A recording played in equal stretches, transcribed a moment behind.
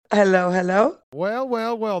Hello, hello. Well,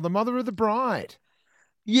 well, well, the mother of the bride.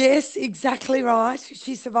 Yes, exactly right.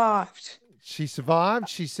 She survived. She survived.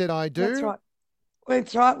 She said, I That's do. right.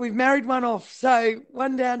 That's right. We've married one off. So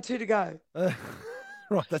one down, two to go. Uh,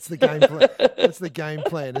 right, that's the game plan. That's the game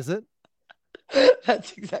plan, is it?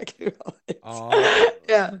 That's exactly Oh, right.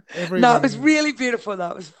 Yeah. No, it was everyone. really beautiful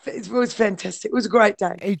though. It was fantastic. It was a great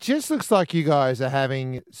day. It just looks like you guys are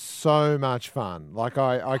having so much fun. Like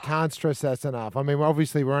I can't stress that enough. I mean,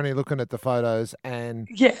 obviously we're only looking at the photos and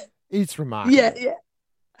Yeah. it's Yeah. remarkable. Yeah.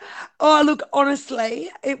 Oh, look, honestly,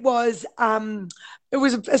 it was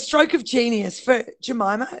a stroke of genius for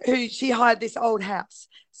Jemima, who she hired this old house.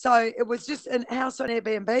 So it was just a house on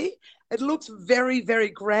Airbnb. It looks very, very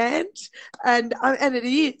grand, and it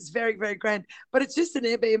is very, very grand. But it's just an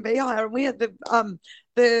Airbnb hire, and we had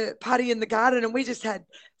the party in the garden, and we just had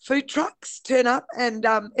food trucks turn up and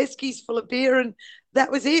eskies full of beer, and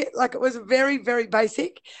that was it. Like it was very, very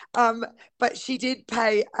basic. But she did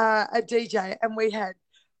pay a DJ, and we had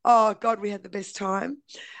oh God, we had the best time.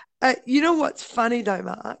 You know what's funny though,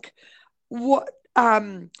 Mark? What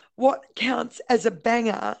counts as a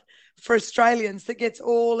banger for Australians that gets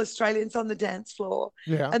all Australians on the dance floor,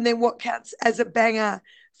 Yeah. and then what counts as a banger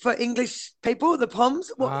for English people, the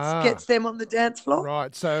Poms? What Ah, gets them on the dance floor?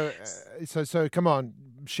 right. So come on,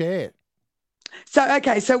 share. So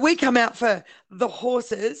okay, so we come out for the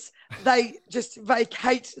horses. They just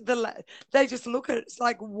vacate they just look at it. It's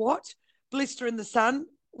like what blister in the sun?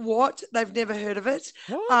 What they've never heard of it.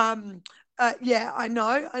 What? Yeah, I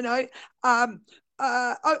know. I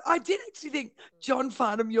did actually think John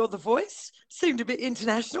Farnham, You're the Voice seemed a bit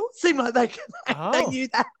international. Seemed like they Oh, knew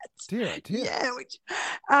that. dear, oh dear.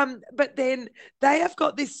 Yeah, but then they have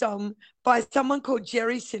got this song by someone called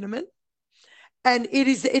Jerry Cinnamon, and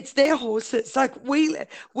it's their horses. Like we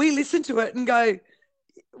listen to it and go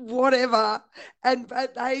whatever, and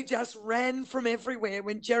but they just ran from everywhere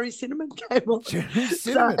when Jerry Cinnamon came on. Jerry So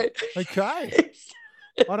Cinnamon. Okay.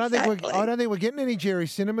 I exactly. don't think we're getting any Jerry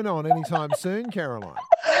Cinnamon on anytime soon, Caroline.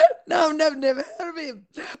 No, I've never heard of him.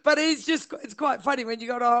 But it's quite funny when you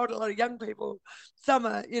got a whole lot of young people. Some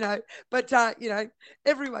are, but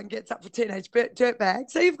everyone gets up for teenage dirt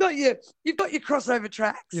bags. So you've got your crossover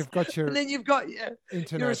tracks, You've got and your then you've got your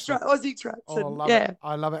international. Aussie tracks, Oh, I and love it. yeah.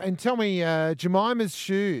 I love it. And tell me, Jemima's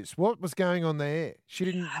shoes. What was going on there? She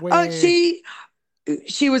didn't Oh, wear.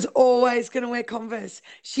 she was always going to wear Converse.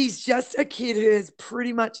 She's just a kid who has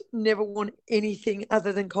pretty much never worn anything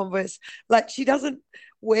other than Converse. Like she doesn't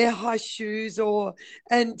wear high shoes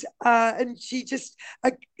and she just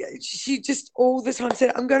all the time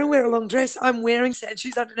said, "I'm going to wear a long dress. I'm wearing sand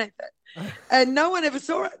shoes underneath it." And no one ever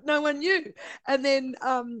saw it. No one knew. And then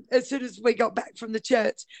as soon as we got back from the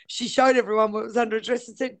church, she showed everyone what was under a dress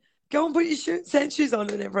and said, "Go and put your sand shoes on,"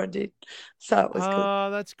 and everyone did. So it was good. Oh,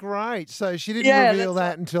 that's great. So she didn't Yeah, reveal that's right.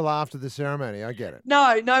 that until after the ceremony. I get it.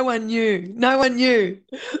 No, no one knew. No one knew.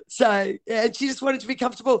 So yeah, she just wanted to be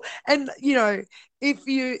comfortable. And if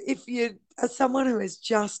you are someone who has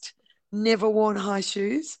just never worn high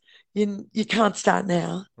shoes, you can't start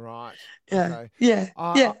now. Right. Yeah, Okay. yeah,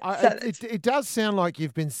 yeah. So It does sound like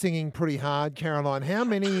you've been singing pretty hard, Caroline. How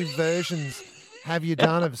many versions have you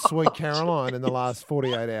done of Sweet Caroline in the last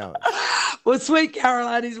 48 hours? well, Sweet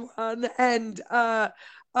Caroline is one, and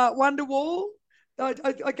Wonderwall.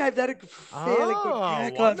 I gave that a fairly good Oh,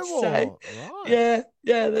 crack, I have to say. wonderful. Right. Yeah,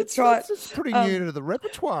 yeah, that's right. That's pretty new Um, to the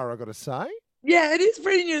repertoire, I got to say. Yeah, it is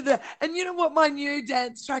pretty new there. And you know what my new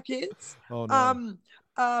dance track is? Oh no.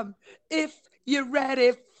 Um, if you're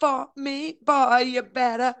ready for me, boy, you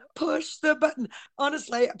better push the button.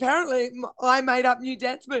 Honestly, apparently I made up new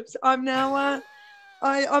dance moves. I'm now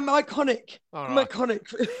I'm iconic. All I'm right. iconic.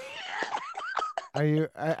 Are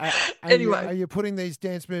Anyway, you putting these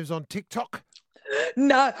dance moves on TikTok?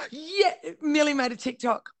 no, yeah, Millie made a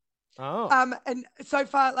TikTok. Oh. And so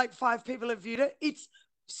far, like five people have viewed it. It's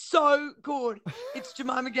so good. It's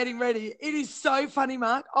Jemima getting ready. It is so funny,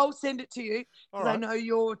 Mark. I'll send it to you All because I right. know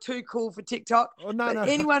you're too cool for TikTok. Oh no, But no.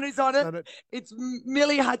 anyone who's on it, No, no. it's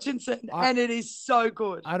Millie Hutchinson, I and it is so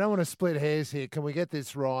good. I don't want to split hairs here. Can we get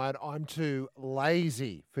this right? I'm too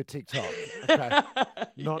lazy for TikTok. Okay.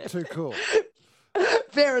 Not Yeah. too cool.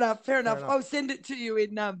 Fair enough. Fair Fair enough. enough. I'll send it to you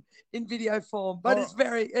in video form. But All it's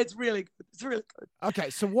really good. It's really good. Okay,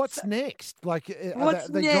 so So what's next? Like, what's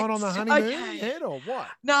they gone on the next? honeymoon Okay. yet, or what?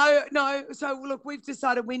 No, no. So look, we've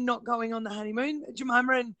decided we're not going on the honeymoon.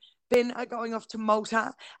 Jemima and Ben are going off to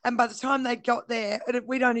Malta, and by the time they got there,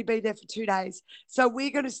 we'd only be there for 2 days. So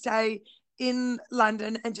we're going to stay in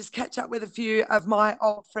London and just catch up with a few of my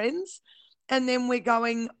old friends, and then we're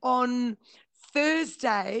going on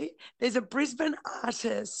Thursday. There's a Brisbane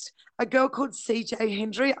artist, a girl called CJ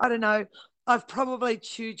Hendry. I don't know. I've probably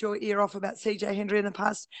chewed your ear off about CJ Hendry in the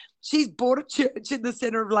past. She's bought a church in the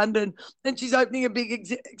centre of London, and she's opening a big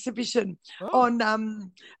exhibition Oh,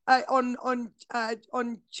 on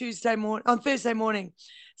Tuesday morning, on Thursday morning.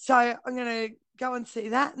 So I'm going to go and see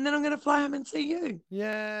that, and then I'm going to fly home and see you.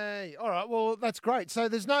 yay. All right. Well, that's great. So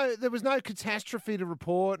there was no catastrophe to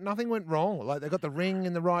report. Nothing went wrong. Like they got the ring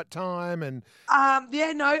in the right time and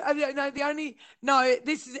Yeah, no, no.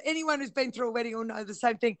 This is anyone who's been through a wedding will know the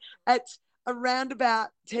same thing. At around about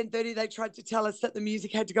 10:30, they tried to tell us that the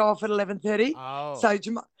music had to go off at 11:30. oh, So,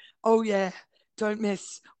 oh yeah, don't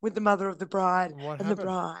mess with the mother of the bride what and the happened?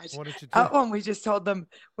 bride. What did you do? And we just told them,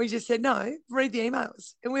 we just said no, read the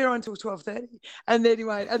emails, and we were on until 12:30. And then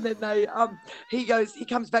anyway, and then he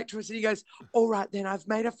comes back to us and he goes, all right, then I've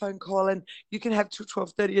made a phone call and you can have till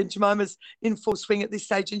 12:30. And Jemima's in full swing at this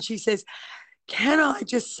stage, and she says, can I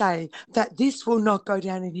just say that this will not go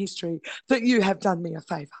down in history, that you have done me a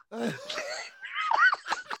favour?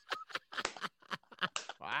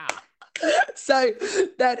 Wow. So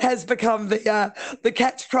that has become the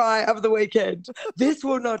catch cry of the weekend. This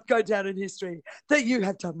will not go down in history, that you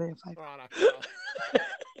have done me a favour. Right,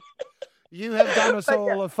 you have done us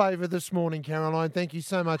all a favour this morning, Caroline. Thank you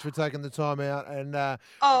so much for taking the time out and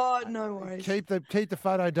No worries. keep the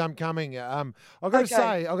photo dump coming. I've got to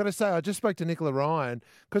say, I just spoke to Nicola Ryan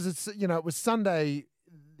because it was Sunday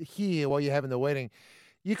here while you're having the wedding.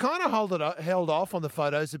 You kind of held off on the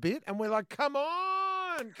photos a bit, and we're like, come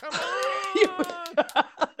on.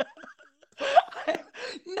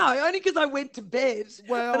 No, only because I went to bed.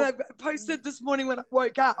 Well, and I posted this morning when I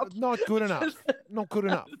woke up. Not good enough. Not good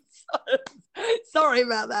enough. Sorry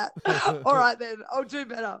about that. All right, then. I'll do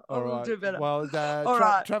better. I'll do better. Well, All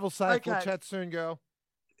right. travel safe. Okay. We'll chat soon, girl.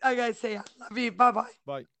 Okay, see ya. Love you. Bye-bye.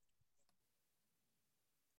 Bye.